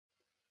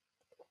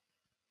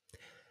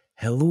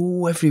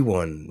Hello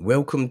everyone,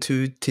 welcome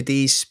to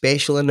today's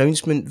special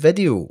announcement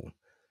video.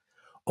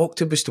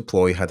 Octopus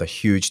Deploy had a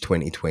huge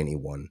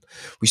 2021.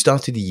 We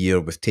started the year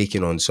with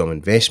taking on some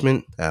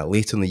investment.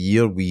 Later in the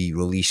year, we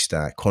released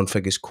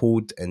config as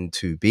code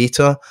into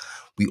beta.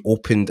 We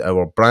opened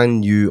our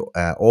brand new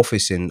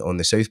office on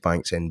the South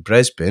Banks in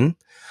Brisbane.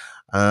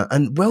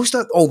 And whilst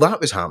all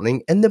that was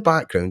happening, in the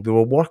background, we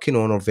were working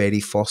on our very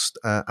first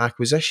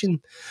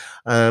acquisition.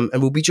 And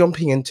we'll be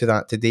jumping into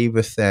that today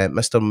with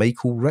Mr.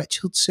 Michael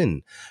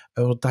Richardson,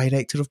 our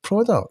Director of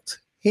Product.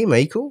 Hey,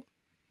 Michael.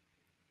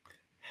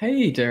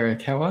 Hey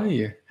Derek, how are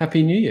you?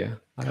 Happy New Year.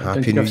 I don't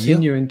Happy think New I've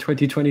seen Year. you in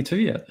 2022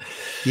 yet.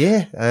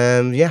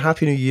 Yeah,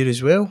 Happy New Year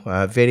as well.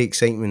 Very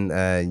exciting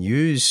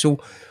news. So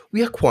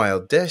we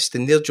acquired Dist,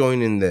 and they're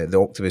joining the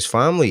Octopus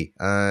family.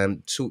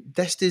 So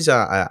Dist is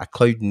a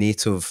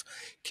cloud-native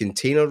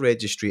container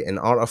registry and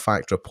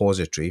artifact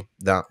repository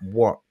that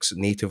works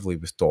natively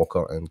with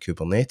Docker and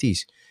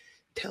Kubernetes.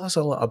 Tell us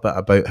a little bit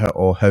about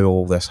how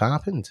all this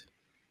happened.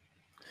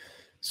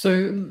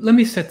 So let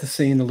me set the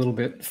scene a little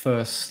bit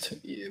first.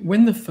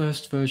 When the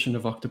first version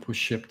of Octopus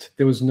shipped,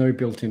 there was no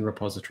built-in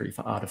repository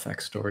for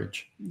artifact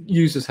storage.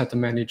 Users had to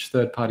manage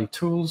third-party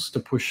tools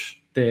to push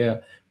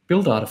their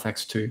build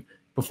artifacts to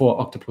before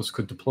Octopus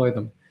could deploy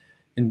them.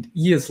 And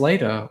years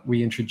later,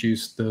 we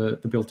introduced the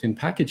built-in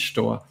package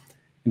store,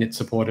 and it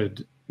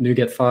supported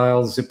NuGet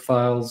files, zip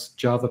files,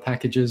 Java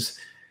packages,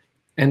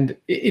 and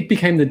it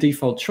became the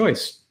default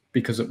choice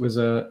because it was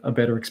a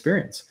better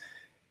experience.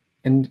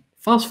 And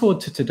fast forward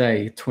to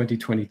today,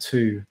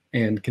 2022,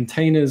 and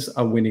containers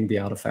are winning the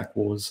artifact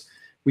wars.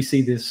 We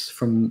see this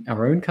from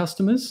our own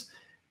customers,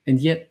 and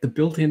yet the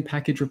built-in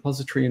package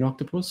repository in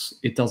Octopus,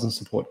 it doesn't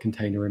support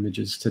container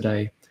images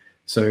today.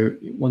 So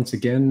once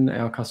again,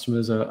 our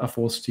customers are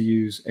forced to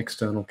use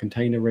external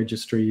container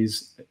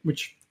registries,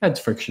 which adds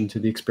friction to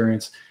the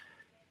experience.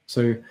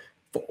 So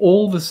for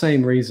all the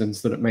same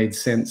reasons that it made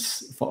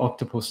sense for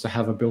Octopus to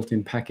have a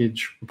built-in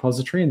package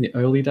repository in the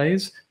early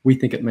days, we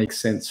think it makes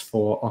sense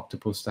for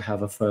Octopus to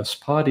have a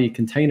first-party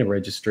container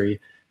registry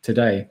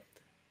today.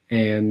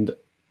 And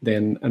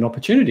then an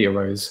opportunity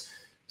arose.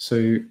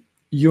 So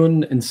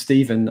Yun and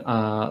Stephen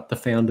are the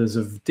founders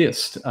of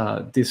Dist.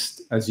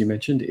 Dist, as you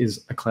mentioned,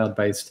 is a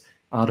cloud-based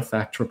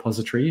artifact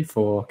repository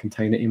for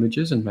container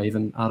images and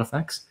Maven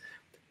artifacts.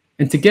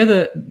 And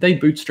together, they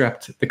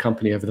bootstrapped the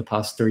company over the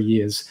past 3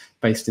 years,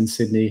 based in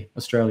Sydney,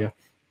 Australia.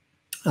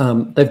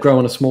 They've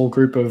grown a small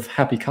group of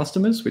happy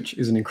customers, which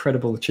is an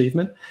incredible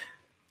achievement.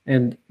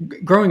 And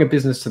growing a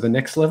business to the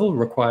next level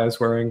requires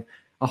wearing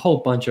a whole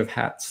bunch of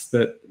hats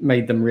that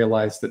made them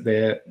realize that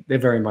they're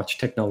very much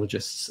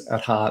technologists at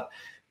heart.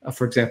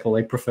 For example,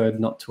 they preferred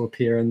not to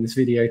appear in this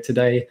video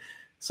today,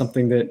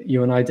 something that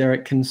you and I,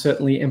 Derek, can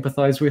certainly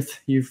empathize with.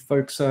 You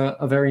folks are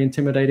very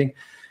intimidating.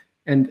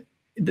 And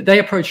they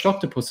approached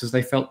Octopus as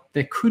they felt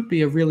there could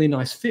be a really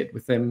nice fit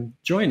with them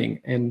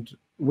joining, and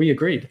we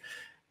agreed.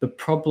 The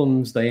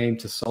problems they aim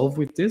to solve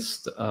with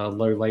Dist,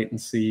 low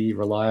latency,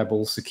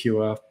 reliable,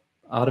 secure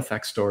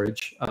artifact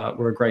storage,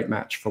 were a great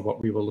match for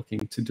what we were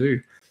looking to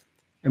do.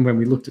 And when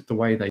we looked at the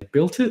way they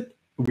built it,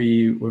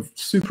 we were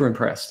super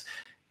impressed.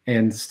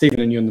 And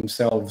Stephen and Yun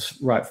themselves,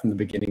 right from the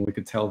beginning, we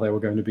could tell they were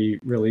going to be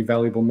really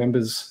valuable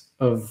members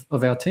of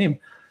our team.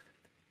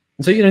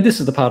 And so, this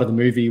is the part of the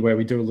movie where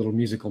we do a little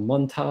musical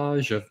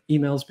montage of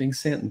emails being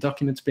sent and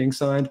documents being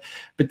signed.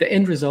 But the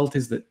end result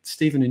is that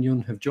Stephen and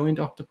Yun have joined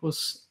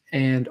Octopus,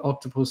 and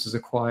Octopus has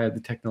acquired the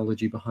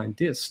technology behind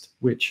Dist,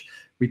 which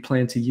we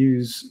plan to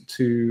use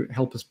to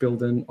help us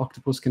build an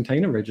Octopus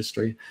container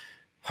registry.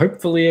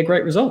 Hopefully a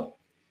great result.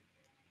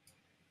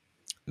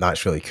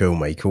 That's really cool,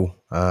 Michael.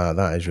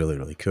 That is really,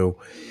 really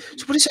cool.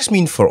 So what does this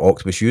mean for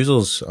Octopus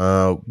users?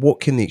 What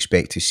can they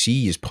expect to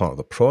see as part of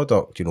the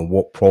product?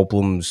 What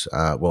problems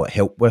will it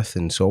help with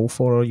and solve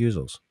for our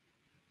users?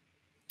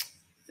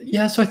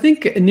 Yeah, so I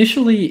think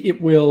initially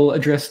it will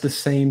address the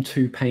same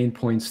two pain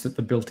points that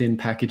the built-in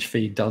package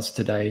feed does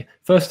today.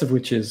 First of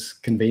which is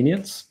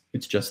convenience.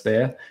 It's just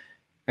there.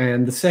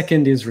 And the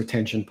second is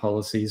retention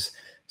policies.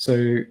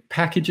 So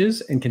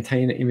packages and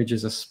container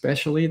images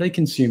especially, they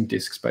consume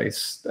disk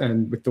space.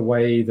 And with the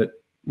way that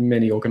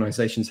many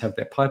organizations have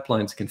their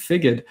pipelines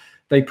configured,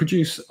 they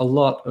produce a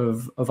lot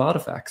of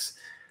artifacts.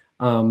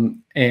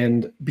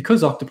 And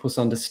because Octopus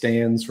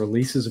understands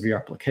releases of your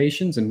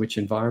applications and which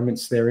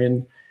environments they're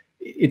in,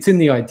 it's in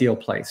the ideal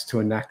place to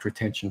enact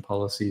retention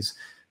policies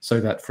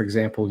so that, for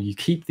example, you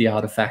keep the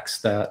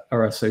artifacts that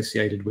are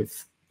associated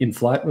with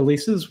in-flight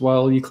releases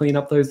while you clean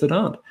up those that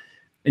aren't.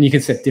 And you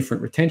can set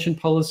different retention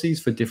policies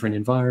for different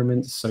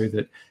environments so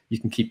that you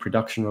can keep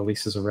production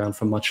releases around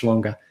for much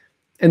longer.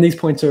 And these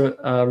points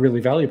are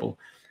really valuable.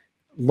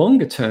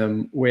 Longer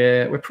term,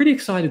 we're pretty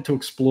excited to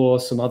explore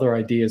some other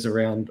ideas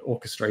around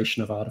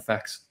orchestration of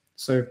artifacts.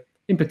 So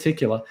in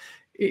particular,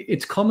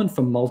 it's common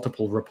for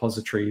multiple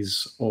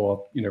repositories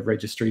or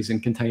registries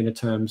in container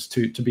terms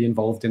to be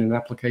involved in an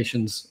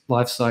application's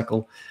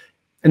lifecycle.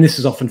 And this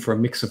is often for a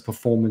mix of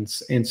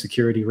performance and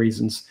security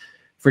reasons.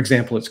 For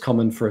example, it's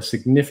common for a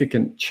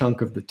significant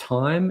chunk of the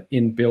time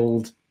in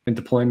build and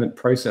deployment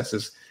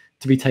processes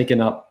to be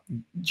taken up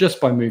just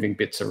by moving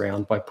bits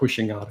around, by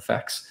pushing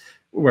artifacts.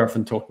 We're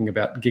often talking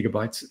about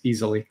gigabytes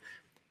easily.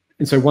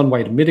 And so one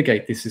way to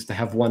mitigate this is to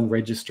have one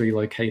registry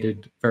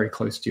located very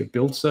close to your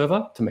build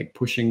server to make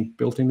pushing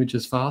built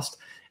images fast,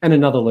 and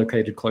another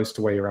located close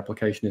to where your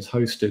application is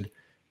hosted.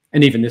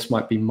 And even this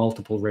might be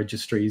multiple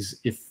registries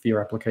if your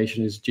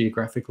application is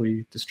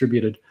geographically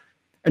distributed.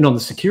 And on the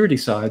security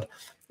side,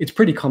 it's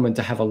pretty common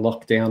to have a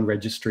lockdown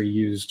registry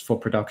used for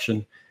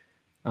production.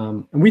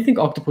 And we think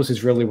Octopus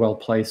is really well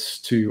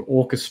placed to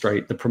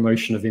orchestrate the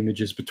promotion of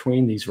images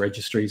between these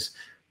registries.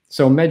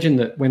 So imagine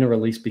that when a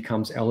release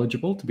becomes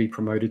eligible to be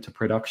promoted to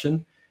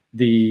production,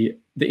 the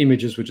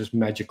images were just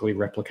magically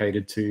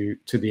replicated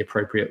to the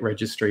appropriate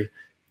registry.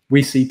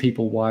 We see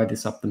people wire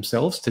this up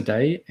themselves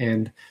today,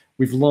 and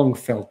we've long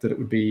felt that it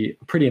would be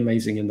a pretty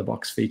amazing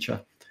in-the-box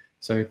feature.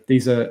 So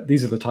these are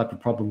the type of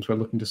problems we're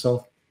looking to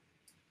solve.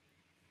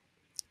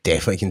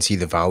 Definitely can see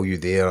the value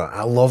there.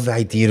 I love the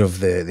idea of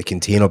the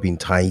container being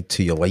tied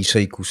to your life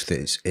cycle so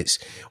that it's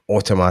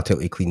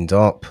automatically cleaned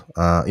up.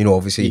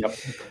 Obviously, Yep.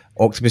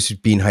 Octopus has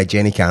been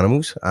hygienic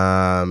animals.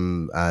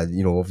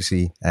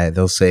 Obviously,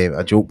 there's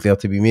a joke there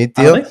to be made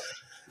there. Are they?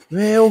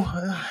 Well,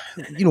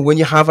 when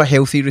you have a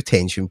healthy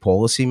retention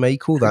policy,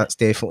 Michael, that's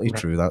definitely Right.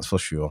 true. That's for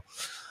sure.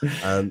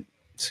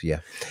 So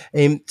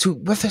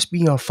with this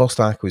being our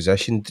first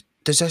acquisition,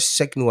 does this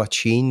signal a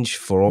change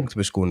for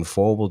Octopus going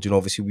forward?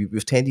 Obviously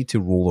we've tended to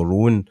roll our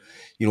own.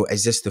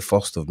 Is this the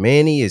first of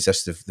many? Is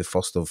this the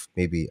first of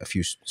maybe a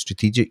few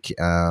strategic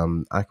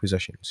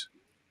acquisitions?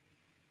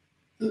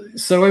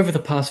 So over the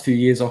past few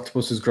years,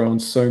 Octopus has grown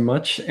so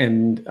much,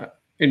 and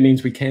it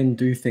means we can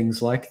do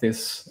things like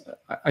this.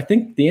 I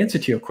think the answer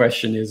to your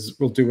question is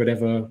we'll do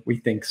whatever we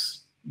think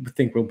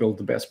will build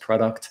the best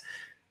product.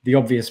 The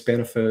obvious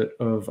benefit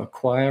of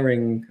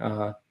acquiring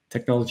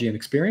technology and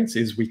experience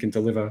is we can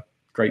deliver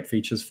great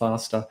features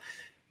faster.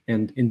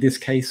 And in this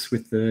case,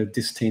 with the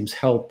Dist team's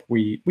help,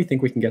 we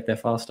think we can get there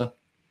faster.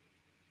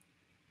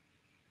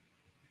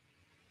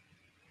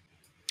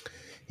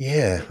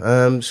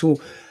 Yeah.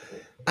 So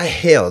I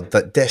heard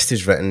that Dist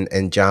is written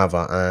in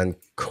Java and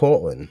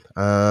Kotlin.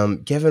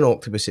 Given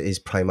Octopus is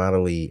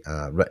primarily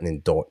written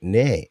in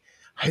 .NET,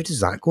 how does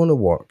that going to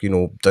work?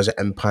 Does it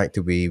impact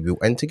the way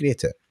we'll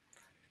integrate it?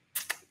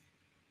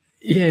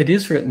 Yeah, it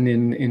is written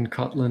in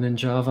Kotlin and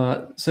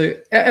Java. So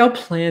our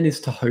plan is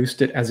to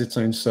host it as its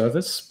own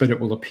service, but it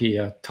will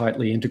appear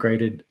tightly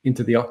integrated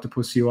into the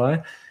Octopus UI.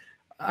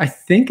 I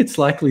think it's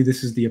likely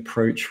this is the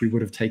approach we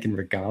would have taken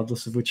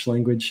regardless of which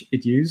language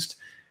it used.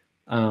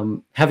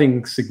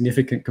 Having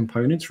significant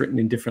components written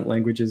in different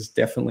languages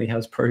definitely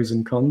has pros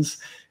and cons,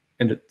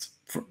 and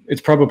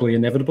it's probably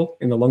inevitable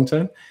in the long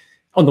term.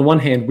 On the one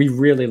hand, we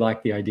really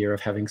like the idea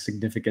of having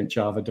significant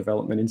Java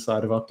development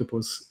inside of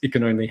Octopus. It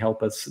can only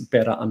help us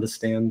better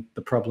understand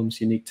the problems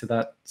unique to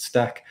that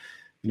stack,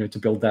 to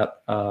build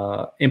that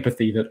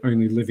empathy that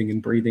only living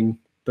and breathing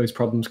those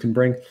problems can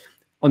bring.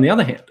 On the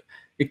other hand,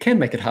 it can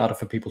make it harder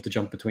for people to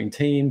jump between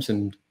teams,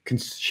 and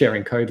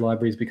sharing code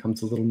libraries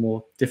becomes a little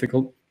more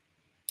difficult.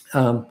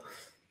 A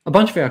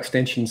bunch of our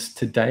extensions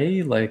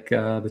today, like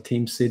the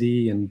Team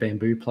City and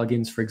Bamboo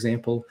plugins, for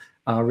example,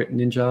 are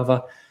written in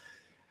Java.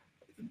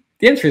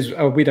 The answer is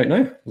we don't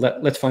know.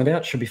 Let's find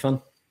out. Should be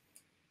fun.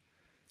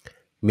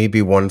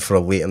 Maybe one for a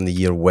later in the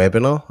year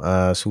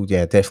webinar. So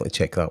yeah, definitely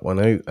check that one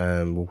out.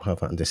 We'll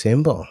have that in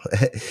December.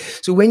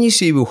 So when you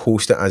say we'll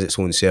host it as its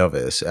own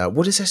service,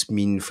 what does this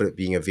mean for it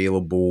being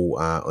available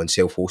on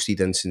self-hosted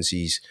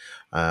instances,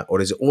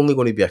 or is it only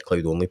going to be a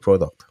cloud-only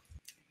product?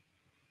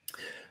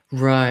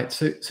 Right.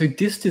 So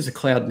Dist is a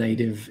cloud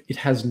native. It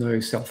has no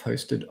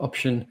self-hosted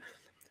option.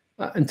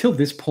 Until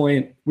this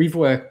point, we've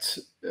worked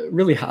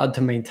really hard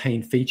to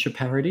maintain feature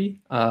parity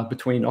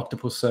between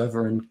Octopus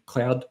server and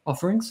cloud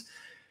offerings.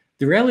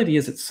 The reality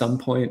is at some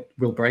point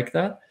we'll break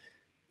that.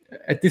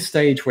 At this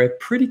stage, we're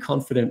pretty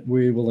confident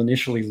we will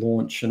initially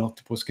launch an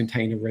Octopus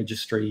container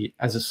registry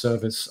as a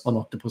service on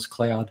Octopus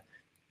Cloud.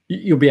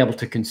 You'll be able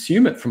to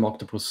consume it from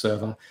Octopus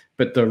server,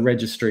 but the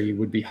registry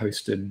would be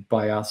hosted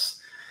by us.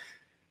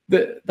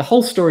 The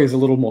whole story is a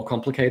little more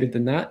complicated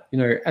than that.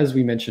 As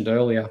we mentioned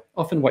earlier,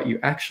 often what you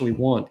actually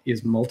want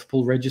is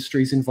multiple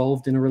registries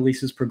involved in a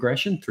release's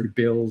progression through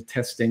build,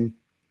 testing,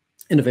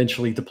 and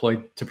eventually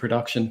deployed to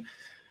production.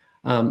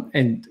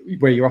 And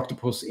where your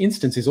Octopus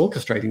instance is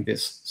orchestrating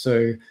this.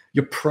 So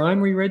your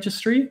primary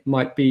registry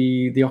might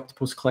be the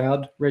Octopus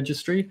Cloud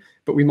registry,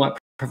 but we might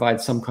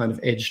provide some kind of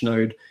edge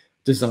node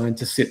designed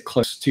to sit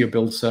close to your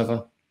build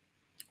server.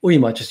 Or you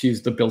might just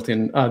use the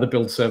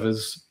build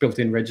server's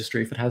built-in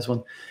registry if it has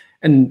one.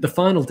 And the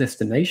final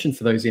destination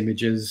for those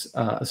images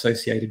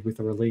associated with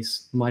a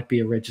release might be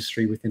a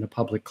registry within a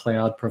public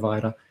cloud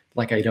provider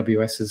like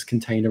AWS's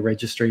container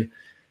registry.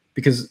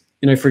 Because,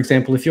 for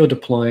example, if you're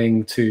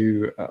deploying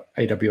to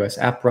AWS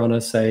App Runner,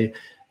 say,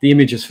 the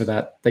images for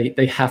that,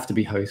 they have to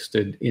be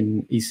hosted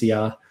in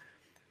ECR.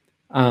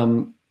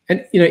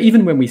 And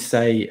even when we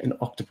say an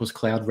Octopus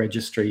Cloud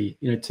registry,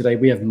 today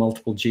we have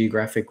multiple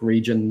geographic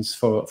regions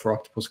for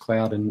Octopus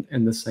Cloud,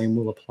 and the same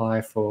will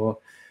apply for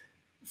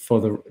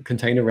the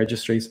container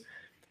registries.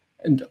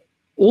 And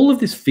all of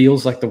this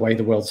feels like the way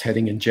the world's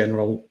heading in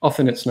general.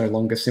 Often it's no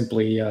longer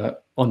simply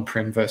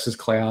on-prem versus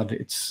cloud.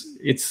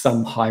 It's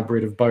some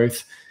hybrid of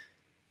both.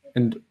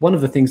 And one of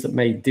the things that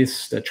made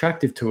Dist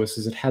attractive to us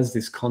is it has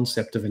this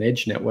concept of an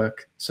edge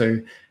network. So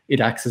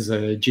it acts as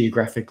a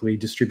geographically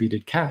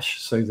distributed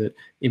cache so that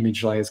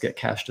image layers get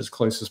cached as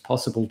close as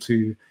possible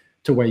to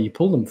where you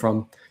pull them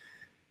from.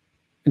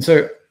 And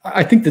so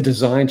I think the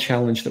design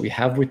challenge that we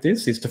have with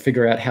this is to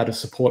figure out how to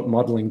support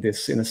modeling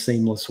this in a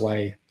seamless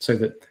way so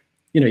that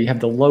you have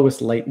the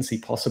lowest latency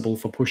possible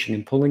for pushing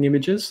and pulling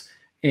images,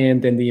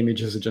 and then the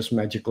images are just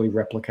magically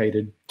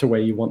replicated to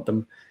where you want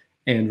them,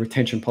 and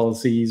retention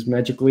policies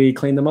magically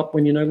clean them up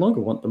when you no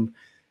longer want them.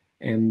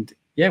 And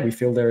yeah, we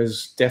feel there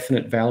is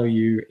definite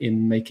value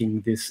in making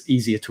this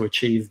easier to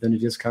achieve than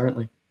it is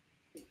currently.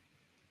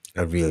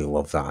 I really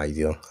love that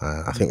idea.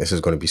 I think this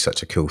is going to be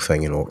such a cool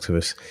thing in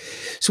Octopus.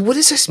 So what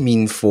does this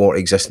mean for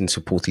existing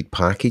supported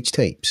package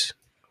types?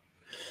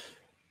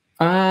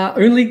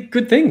 Only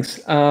good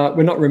things.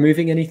 We're not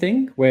removing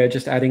anything. We're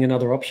just adding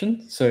another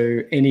option.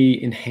 So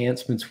any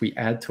enhancements we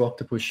add to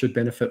Octopus should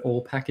benefit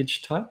all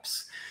package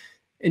types.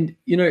 And,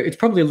 it's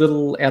probably a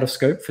little out of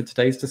scope for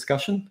today's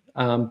discussion,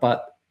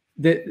 but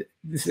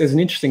there's an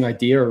interesting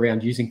idea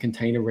around using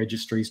container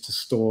registries to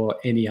store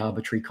any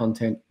arbitrary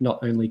content, not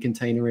only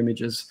container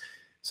images.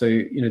 So,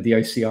 the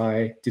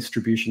OCI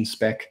distribution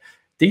spec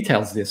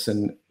details this,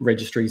 and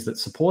registries that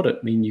support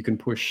it mean you can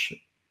push,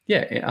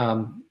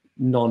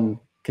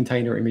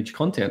 non-container image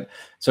content.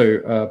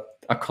 So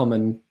a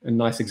common and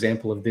nice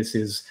example of this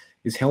is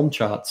Helm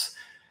charts.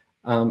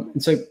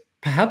 And so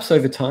perhaps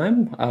over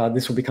time,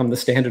 this will become the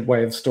standard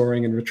way of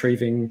storing and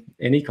retrieving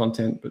any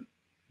content, but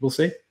we'll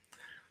see.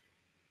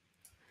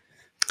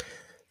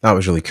 That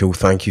was really cool.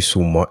 Thank you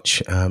so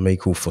much,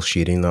 Michael, for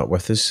sharing that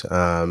with us.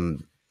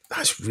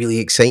 That's really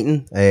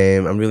exciting.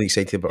 I'm really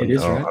excited about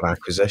our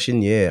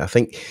acquisition. Yeah, I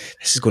think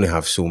this is going to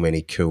have so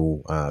many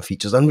cool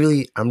features. I'm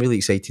really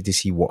excited to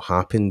see what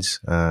happens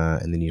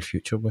in the near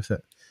future with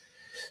it.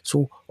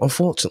 So,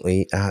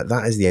 unfortunately,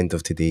 that is the end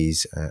of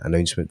today's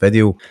announcement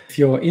video. If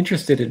you're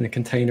interested in a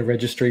container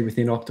registry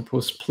within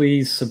Octopus,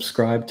 please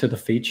subscribe to the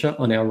feature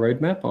on our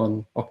roadmap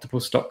on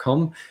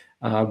octopus.com.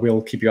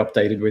 We'll keep you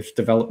updated with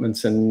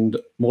developments and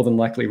more than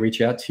likely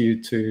reach out to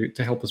you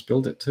to help us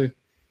build it too.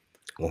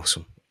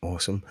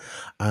 Awesome.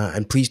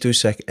 And please do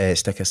stick a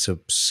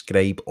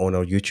subscribe on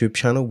our YouTube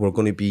channel. We're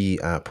going to be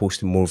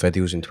posting more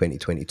videos in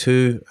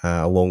 2022,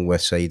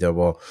 alongside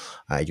our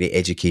great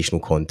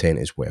educational content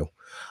as well.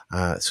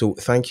 So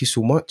thank you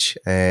so much.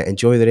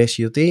 Enjoy the rest of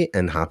your day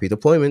and happy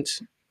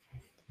deployments.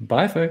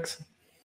 Bye, folks.